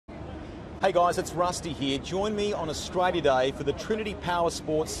Hey guys, it's Rusty here. Join me on Australia Day for the Trinity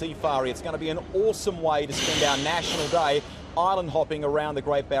Powersports Sea-Fari. It's going to be an awesome way to spend our National Day island hopping around the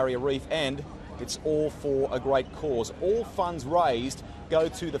Great Barrier Reef, and it's all for a great cause. All funds raised go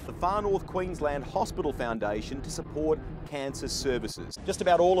to the Far North Queensland Hospital Foundation to support cancer services. Just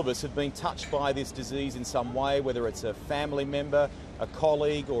about all of us have been touched by this disease in some way, whether it's a family member, a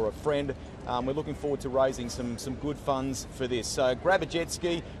colleague or a friend. We're looking forward to raising some good funds for this. So grab a jet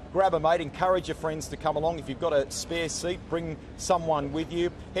ski, grab a mate, encourage your friends to come along. If you've got a spare seat, bring someone with you.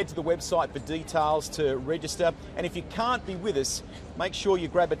 Head to the website for details to register. And if you can't be with us, make sure you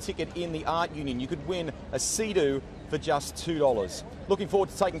grab a ticket in the Art Union. You could win a Sea-Doo for just $2. Looking forward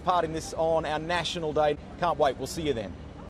to taking part in this on our National Day. Can't wait. We'll see you then.